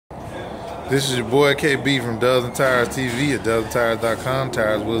This is your boy KB from Dubs and Tires TV at dubsandtires.com.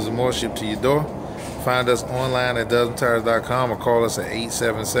 Tires, wheels, and more shipped to your door. Find us online at dubsandtires.com or call us at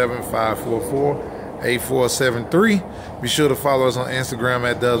 877-544-8473. Be sure to follow us on Instagram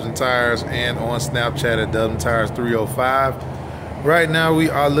at Dubs and Tires and on Snapchat at Dubs and Tires 305. Right now we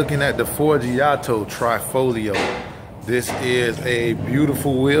are looking at the Forgiato Trifolio. This is a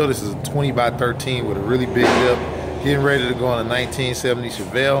beautiful wheel. This is a 20 by 13 with a really big lip. Getting ready to go on a 1970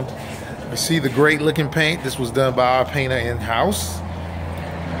 Chevy. You see the great looking paint. This was done by our painter in-house.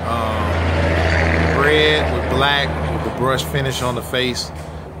 Red with black with the brush finish on the face.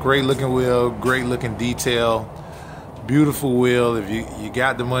 Great looking wheel, great looking detail. Beautiful wheel. If you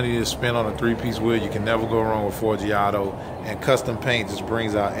got the money to spend on a three-piece wheel, you can never go wrong with Forgiato. And custom paint just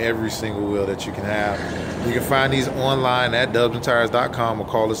brings out every single wheel that you can have. You can find these online at dubsandtires.com or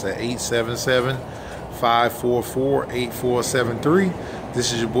call us at 877-544-8473.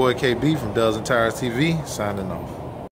 This is your boy KB from Dubs and Tires TV, signing off.